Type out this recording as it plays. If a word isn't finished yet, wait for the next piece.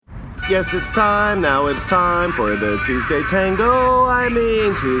Yes, it's time. Now it's time for the Tuesday Tango. I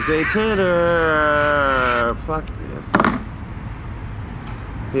mean, Tuesday Titter. Fuck this.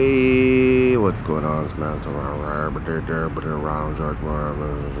 Hey, what's going on?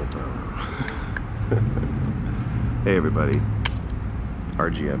 Hey, everybody.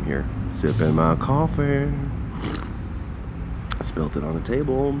 RGM here. Sipping my coffee. I spilled it on the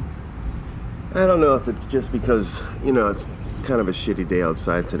table. I don't know if it's just because, it's kind of a shitty day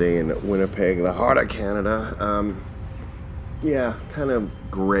outside today in Winnipeg, the heart of Canada. Kind of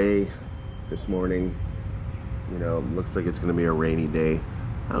gray this morning. Looks like it's going to be a rainy day.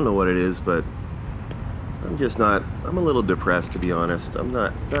 I don't know what it is, but I'm a little depressed, to be honest. I'm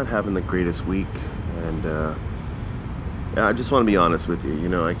not having the greatest week, and I just want to be honest with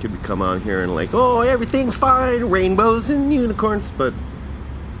you. I could come on here and everything's fine, rainbows and unicorns, but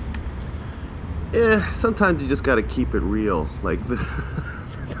sometimes you just got to keep it real, like the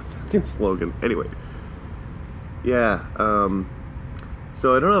fucking slogan. Anyway,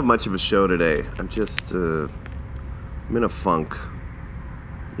 so I don't have much of a show today. I'm just, I'm in a funk,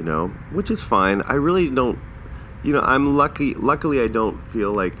 which is fine. I really don't, I'm luckily I don't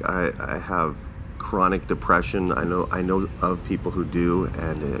feel like I have chronic depression. I know of people who do,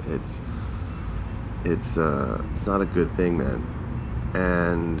 and it's not a good thing, man.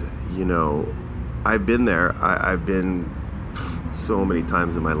 And, I've been there. I've been so many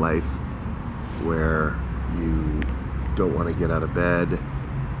times in my life where you don't want to get out of bed,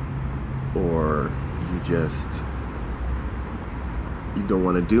 or you don't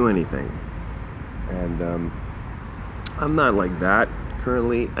want to do anything. And I'm not like that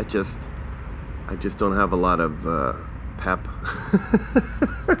currently. I just don't have a lot of pep.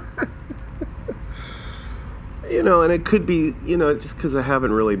 And it could be, just because I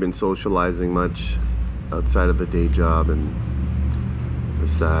haven't really been socializing much outside of the day job and the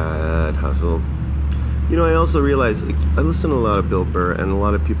side hustle. I also realize, I listen to a lot of Bill Burr, and a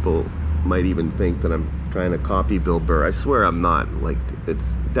lot of people might even think that I'm trying to copy Bill Burr. I swear I'm not.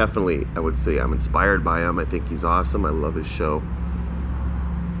 It's definitely, I would say I'm inspired by him. I think he's awesome. I love his show.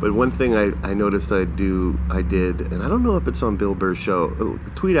 But one thing I noticed I did, and I don't know if it's on Bill Burr's show.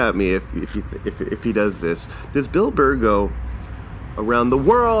 Tweet at me if he does this. Does Bill Burr go around the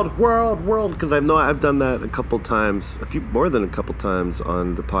world? Because I know I've done that a couple times, more than a couple times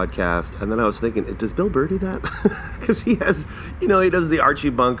on the podcast. And then I was thinking, does Bill Burr do that? Because he has, he does the Archie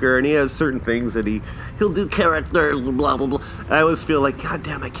Bunker, and he has certain things that he'll do characters, blah blah blah. I always feel like, God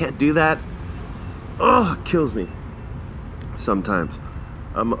damn, I can't do that. Oh, it kills me sometimes.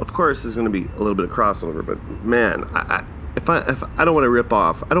 Of course, there's going to be a little bit of crossover, but man, if I don't want to rip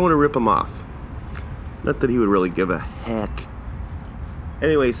off, I don't want to rip him off. Not that he would really give a heck.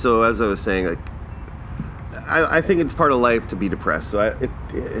 Anyway, so as I was saying, I think it's part of life to be depressed. So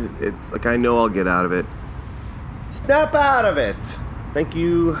it's like, I know I'll get out of it. Snap out of it. Thank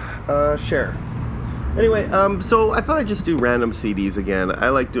you, Cher. Anyway, so I thought I'd just do random CDs again. I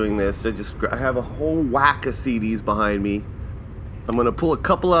like doing this. I have a whole whack of CDs behind me. I'm going to pull a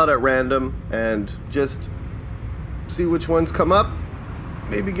couple out at random and just see which ones come up.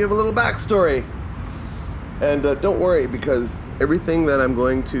 Maybe give a little backstory. And don't worry, because everything that I'm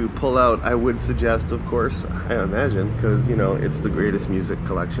going to pull out, I would suggest, of course, I imagine, because, it's the greatest music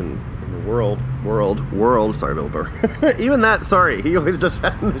collection in the world. Sorry, Bill Burr. Even that, sorry. He always does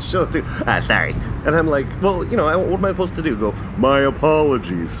that in the show, too. Sorry. And I'm like, well, what am I supposed to do? Go, my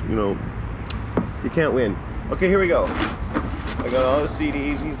apologies. You can't win. Okay, here we go. I got all the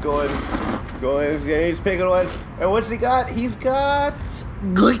CDs. He's going. He's picking one. And what's he got? He's got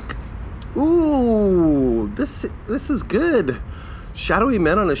Gleek. Ooh, this is good. Shadowy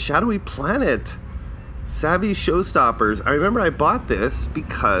Men on a Shadowy Planet. Savvy Showstoppers. I remember I bought this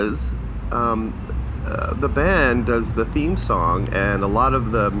because the band does the theme song and a lot of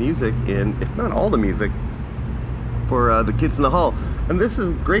the music if not all the music, for The Kids in the Hall. And this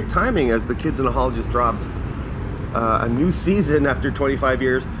is great timing, as The Kids in the Hall just dropped a new season after 25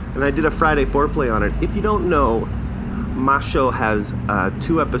 years, and I did a Friday foreplay on it. If you don't know, my show has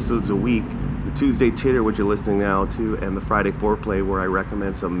 2 episodes a week, the Tuesday Titter, which you're listening now to, and the Friday foreplay, where I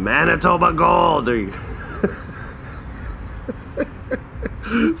recommend some Manitoba Gold. There you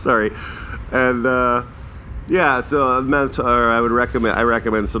go. Sorry. And so I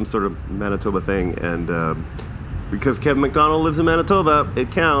recommend some sort of Manitoba thing, and because Kevin McDonald lives in Manitoba,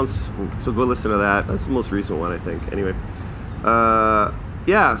 it counts. So go listen to that. That's the most recent one, I think. Anyway,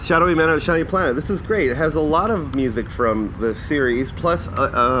 Shadowy Man on a Shadowy Planet. This is great. It has a lot of music from the series. Plus,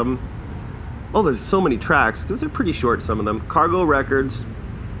 there's so many tracks, because they're pretty short, some of them. Cargo Records.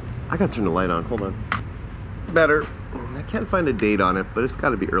 I gotta turn the light on. Hold on. Better. I can't find a date on it, but it's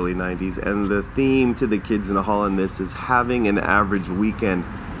got to be early 90s. And the theme to the kids in the hall in this is having an average weekend.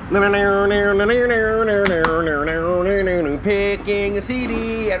 Picking a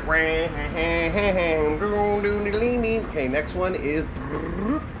CD at okay, next one is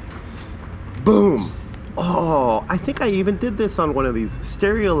boom. Oh, I think I even did this on one of these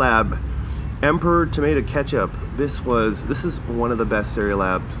Stereolab Emperor Tomato Ketchup. This is one of the best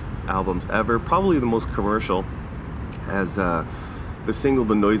Stereolab's albums ever, probably the most commercial, as the single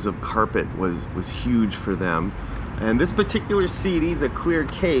The Noise of Carpet was huge for them. And this particular CD is a clear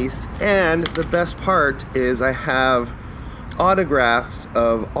case, and the best part is I have autographs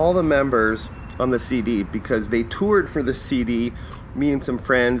of all the members on the CD because they toured for the CD, me and some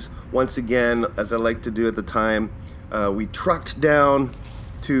friends. Once again, as I like to do at the time, we trucked down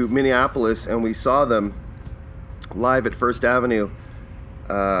to Minneapolis and we saw them live at First Avenue.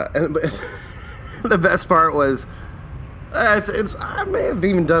 And the best part was, I may have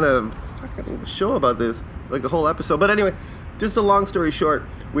even done a fucking show about this, like a whole episode. But anyway, just a long story short,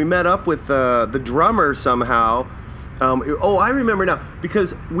 we met up with the drummer somehow. I remember now,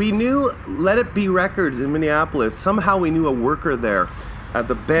 because we knew Let It Be Records in Minneapolis. Somehow we knew a worker there.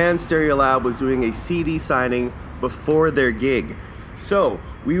 The band Stereolab was doing a CD signing before their gig. So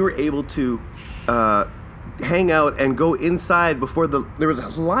we were able to hang out and go inside before there was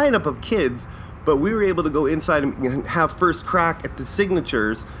a lineup of kids, but we were able to go inside and have first crack at the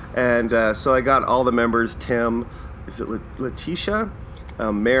signatures. And so I got all the members, Tim, is it Letitia?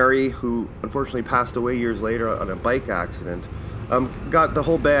 Mary, who unfortunately passed away years later on a bike accident, got the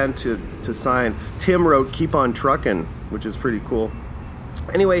whole band to sign. Tim wrote Keep On Truckin', which is pretty cool.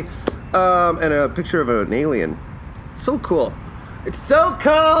 Anyway, and a picture of an alien. So cool. It's so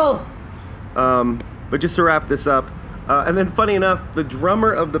cool! But just to wrap this up, and then funny enough, the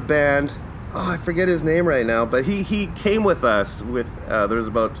drummer of the band, I forget his name right now, but he came with us. There was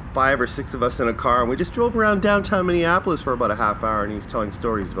about 5 or 6 of us in a car, and we just drove around downtown Minneapolis for about a half hour, and he was telling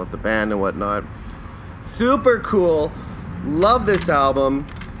stories about the band and whatnot. Super cool. Love this album.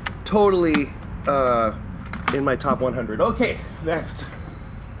 Totally in my top 100. Okay, next.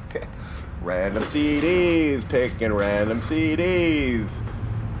 Okay. Random CDs, picking random CDs.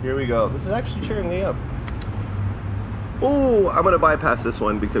 Here we go. This is actually cheering me up. Oh, I'm going to bypass this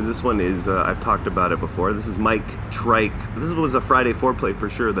one because this one is, I've talked about it before. This is Mike Trike. This was a Friday foreplay for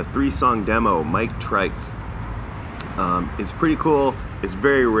sure. The 3-song demo, Mike Trike. It's pretty cool. It's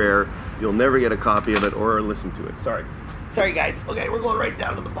very rare. You'll never get a copy of it or listen to it. Sorry guys. Okay, we're going right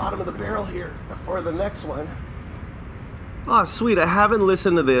down to the bottom of the barrel here for the next one. Oh, sweet. I haven't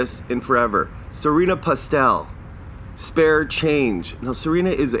listened to this in forever. Serena Pastel, Spare Change. Now,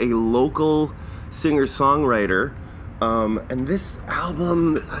 Serena is a local singer-songwriter. And this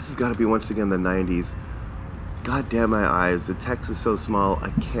album, this has got to be once again the 90s. God damn my eyes. The text is so small,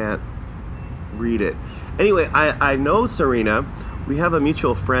 I can't read it. Anyway, I know Serena. We have a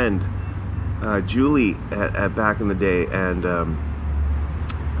mutual friend, Julie, at back in the day. And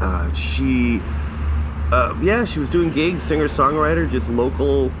she was doing gigs, singer-songwriter, just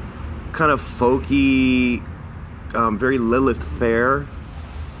local, kind of folky, very Lilith Fair,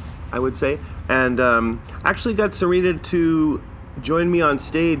 I would say. And actually got Serena to join me on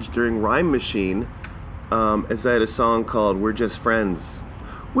stage during Rhyme Machine, as I had a song called We're Just Friends.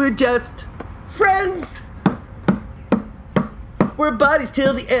 We're just friends. We're buddies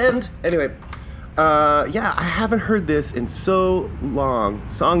till the end. Anyway, I haven't heard this in so long.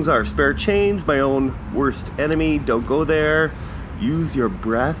 Songs are Spare Change, My Own Worst Enemy, Don't Go There, Use Your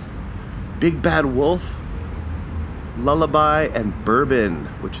Breath, Big Bad Wolf, Lullaby, and Bourbon,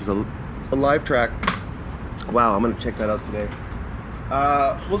 which is a live track. Wow, I'm gonna check that out today.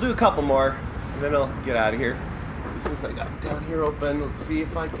 We'll do a couple more, and then I'll get out of here. So since I got down here open, let's see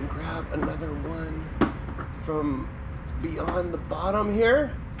if I can grab another one from beyond the bottom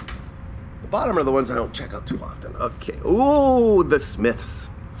here. The bottom are the ones I don't check out too often. Okay. Ooh, The Smiths,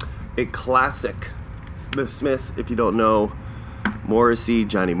 a classic. The Smiths, if you don't know, Morrissey,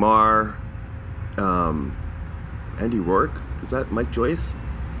 Johnny Marr, Andy Rourke. Is that Mike Joyce?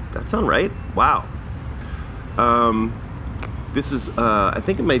 That sound right? Wow. This is, I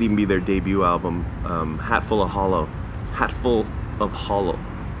think it might even be their debut album, Hatful of Hollow.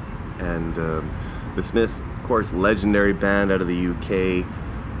 And the Smiths, of course, legendary band out of the UK.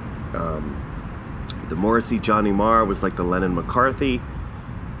 The Morrissey, Johnny Marr was like the Lennon McCarthy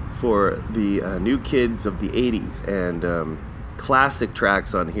for the new kids of the 80s. And classic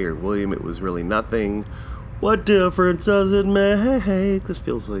tracks on here. William, It Was Really Nothing. What difference does it make? This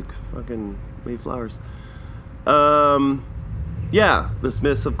feels like fucking Mayflowers. The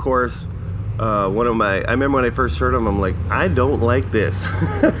Smiths, of course, I remember when I first heard him, I'm like, I don't like this.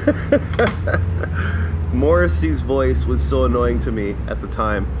 Morrissey's voice was so annoying to me at the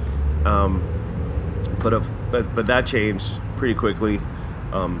time. But that changed pretty quickly.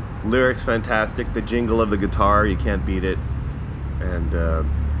 Lyrics fantastic. The jingle of the guitar, you can't beat it. And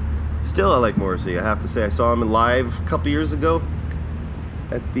still, I like Morrissey. I have to say, I saw him live a couple years ago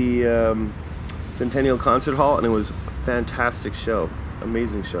at the Centennial Concert Hall, and it was a fantastic show,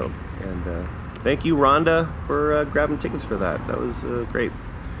 amazing show. And thank you, Rhonda, for grabbing tickets for that. That was great.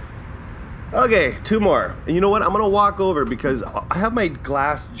 Okay, 2 more. And you know what? I'm gonna walk over because I have my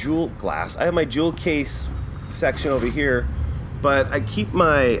I have my jewel case section over here, but I keep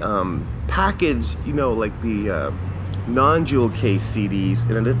my package, you know, like the non-jewel case CDs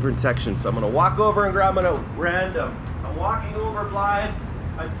in a different section. So I'm gonna walk over and grab one at random. I'm walking over blind.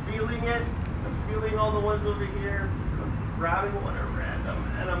 I'm feeling it. I'm feeling all the ones over here. I'm grabbing one at random,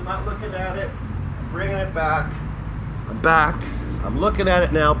 and I'm not looking at it. I'm bringing it back. I'm back. I'm looking at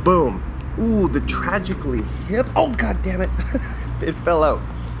it now. Boom. Ooh, the Tragically Hip. Oh, God damn it. It fell out.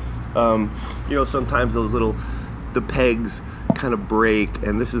 You know, sometimes the pegs kind of break,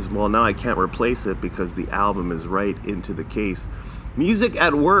 and this is, well, now I can't replace it because the album is right into the case. Music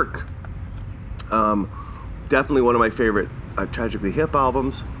at Work. Definitely one of my favorite Tragically Hip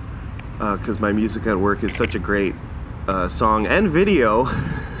albums, because my Music at Work is such a great song and video.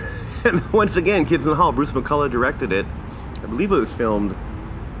 And once again, Kids in the Hall, Bruce McCullough directed it. I believe it was filmed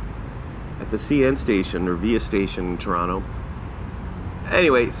at the CN station or Via station in Toronto.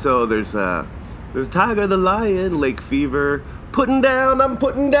 Anyway, so there's Tiger the Lion, Lake Fever, Putting Down, I'm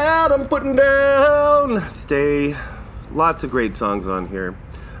Putting Down, I'm Putting Down, Stay. Lots of great songs on here.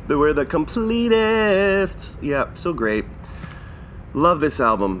 They were the completists. Yeah, so great. Love this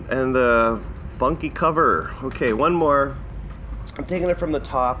album. And the funky cover. Okay, one more. I'm taking it from the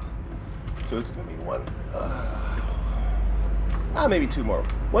top. So it's gonna be one. Maybe 2 more.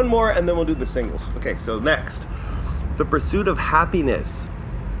 1 more, and then we'll do the singles. Okay, so next, The Pursuit of Happiness,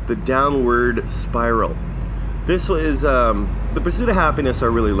 The Downward Spiral. This was, The Pursuit of Happiness I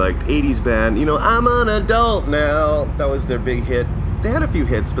really liked. 80s band, you know, I'm an adult now. That was their big hit. They had a few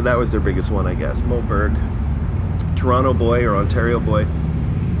hits, but that was their biggest one, I guess. Mo Berg, Toronto boy or Ontario boy.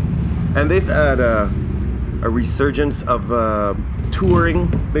 And they've had a resurgence of touring.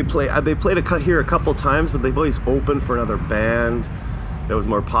 They played here a couple times, but they've always opened for another band that was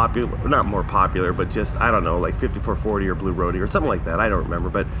more popular, not more popular, but just, I don't know, like 5440 or Blue Roadie or something like that. I don't remember,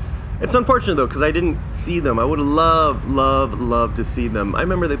 but it's unfortunate though, because I didn't see them. I would have loved to see them. I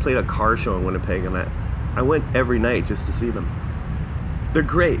remember they played a car show in Winnipeg, and I went every night just to see them. They're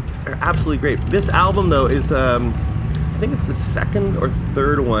great. They're absolutely great. This album though is, I think it's the 2nd or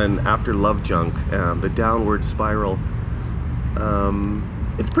 3rd one after Love Junk, The Downward Spiral.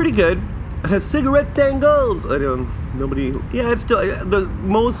 It's pretty good. It has cigarette dangles. It's still, the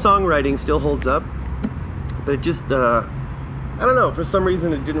most songwriting still holds up, but it just, I don't know, for some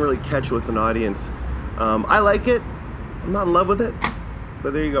reason it didn't really catch with an audience. I like it. I'm not in love with it,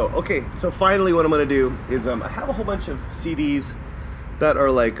 but there you go. Okay, so finally what I'm gonna do is, I have a whole bunch of CDs that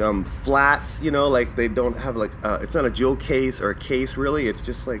are like flats, you know, like they don't have like, it's not a jewel case or a case really, it's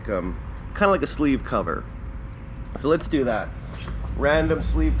just like, kind of like a sleeve cover. So let's do that. Random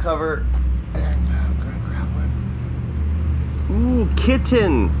sleeve cover, and I'm gonna grab one. Ooh,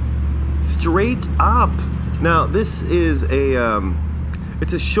 Kitten, Straight Up. Now this is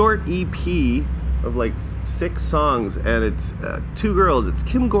it's a short EP of like 6 songs, and it's 2 girls. It's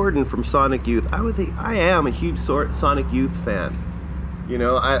Kim Gordon from Sonic Youth. I am a huge Sonic Youth fan. You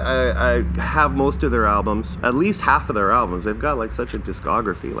know, I have most of their albums, at least half of their albums. They've got like such a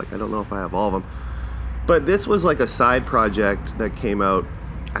discography. Like I don't know if I have all of them. But this was like a side project that came out.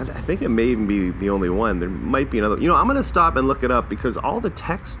 I think it may even be the only one. There might be another. You know, I'm going to stop and look it up because all the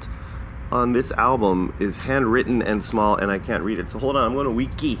text on this album is handwritten and small, and I can't read it. So hold on, I'm going to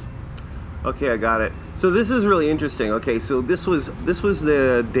wiki. Okay, I got it. So this is really interesting. Okay, so this was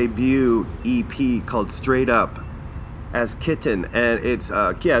the debut EP called Straight Up as Kitten, and it's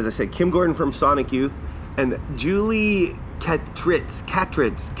as I said, Kim Gordon from Sonic Youth and Julie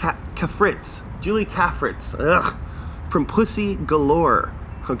Julie Caffritz, from Pussy Galore,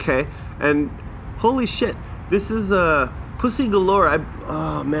 okay? And holy shit, this is Pussy Galore.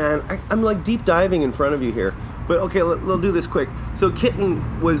 I'm like deep diving in front of you here. But okay, we'll do this quick. So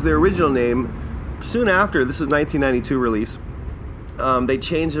Kitten was their original name. Soon after, this is 1992 release, they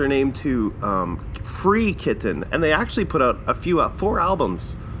changed their name to Free Kitten, and they actually put out 4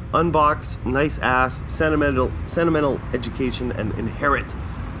 albums: Unboxed, Nice Ass, Sentimental Education, and Inherit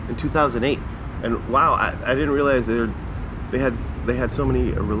in 2008. And wow, I didn't realize they had so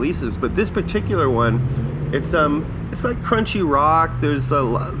many releases, but this particular one, it's like crunchy rock. There's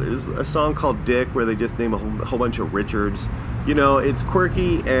a song called Dick where they just name a whole bunch of Richards. You know, it's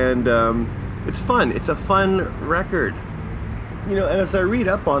quirky and it's fun. It's a fun record. You know, and as I read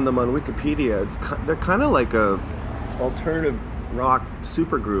up on them on Wikipedia, they're kind of like a alternative rock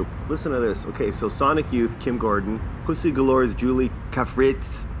supergroup. Listen to this. Okay, so Sonic Youth, Kim Gordon, Pussy Galore's Julie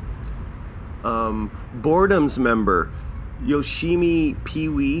Kafritz, Boredom's member Yoshimi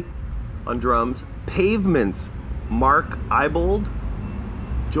Pee-wee on drums, Pavement's Mark Ibold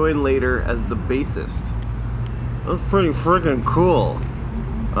joined later as the bassist. That's pretty freaking cool.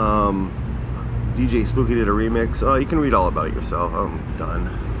 DJ Spooky did a remix. Oh, you can read all about it yourself. I'm done.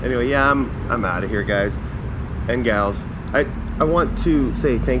 Anyway, yeah, I'm out of here, guys and gals. I want to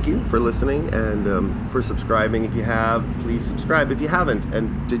say thank you for listening and for subscribing. If you have, please subscribe. If you haven't,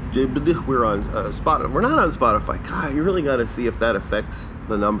 and we're on Spotify. We're not on Spotify. God, you really got to see if that affects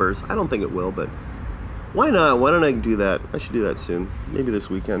the numbers. I don't think it will, but why not? Why don't I do that? I should do that soon. Maybe this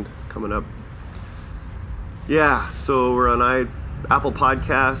weekend coming up. Yeah, so we're on Apple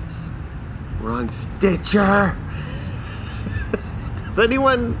Podcasts. We're on Stitcher. Does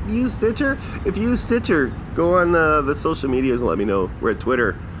anyone use Stitcher? If you use Stitcher, go on the social medias and let me know. We're at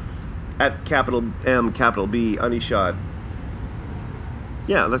Twitter, at capital M, capital B, Unishot.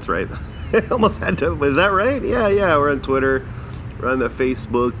 Yeah, that's right. I almost had to. Is that right? Yeah, we're on Twitter. We're on the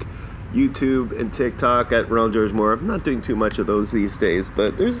Facebook, YouTube, and TikTok at Ronald George Moore. I'm not doing too much of those these days,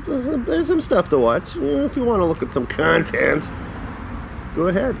 but there's some stuff to watch. You know, if you want to look at some content, go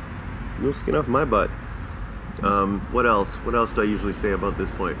ahead. No skin off my butt. What else? What else do I usually say about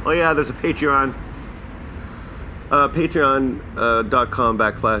this point? Oh yeah, there's a Patreon. Patreon.com/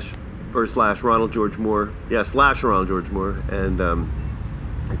 Ronald George Moore. Yeah, / Ronald George Moore. And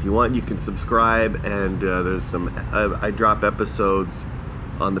if you want, you can subscribe. And there's some. I drop episodes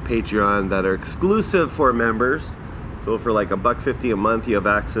on the Patreon that are exclusive for members. So for like $1.50 a month, you have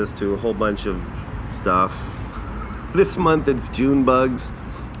access to a whole bunch of stuff. This month it's June bugs.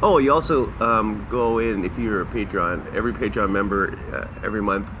 Oh, you also go in, if you're a Patreon, every Patreon member every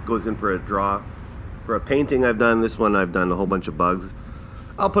month goes in for a draw for a painting I've done. This one I've done a whole bunch of bugs.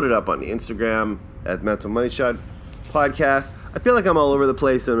 I'll put it up on the Instagram at Mental Money Shot Podcast. I feel like I'm all over the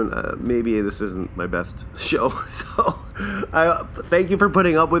place and maybe this isn't my best show. So I thank you for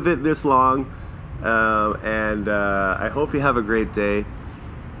putting up with it this long. And I hope you have a great day.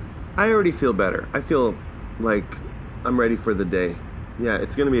 I already feel better. I feel like I'm ready for the day. Yeah,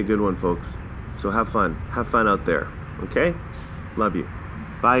 it's going to be a good one, folks. So have fun. Have fun out there. Okay? Love you.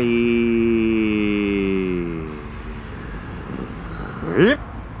 Bye.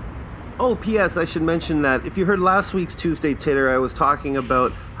 Oh, P.S. I should mention that if you heard last week's Tuesday Titter, I was talking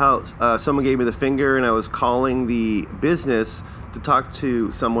about how someone gave me the finger and I was calling the business to talk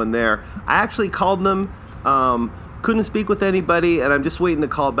to someone there. I actually called them. Couldn't speak with anybody, and I'm just waiting to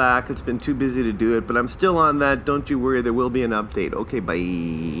call back. It's been too busy to do it, but I'm still on that. Don't you worry, there will be an update. Okay, bye.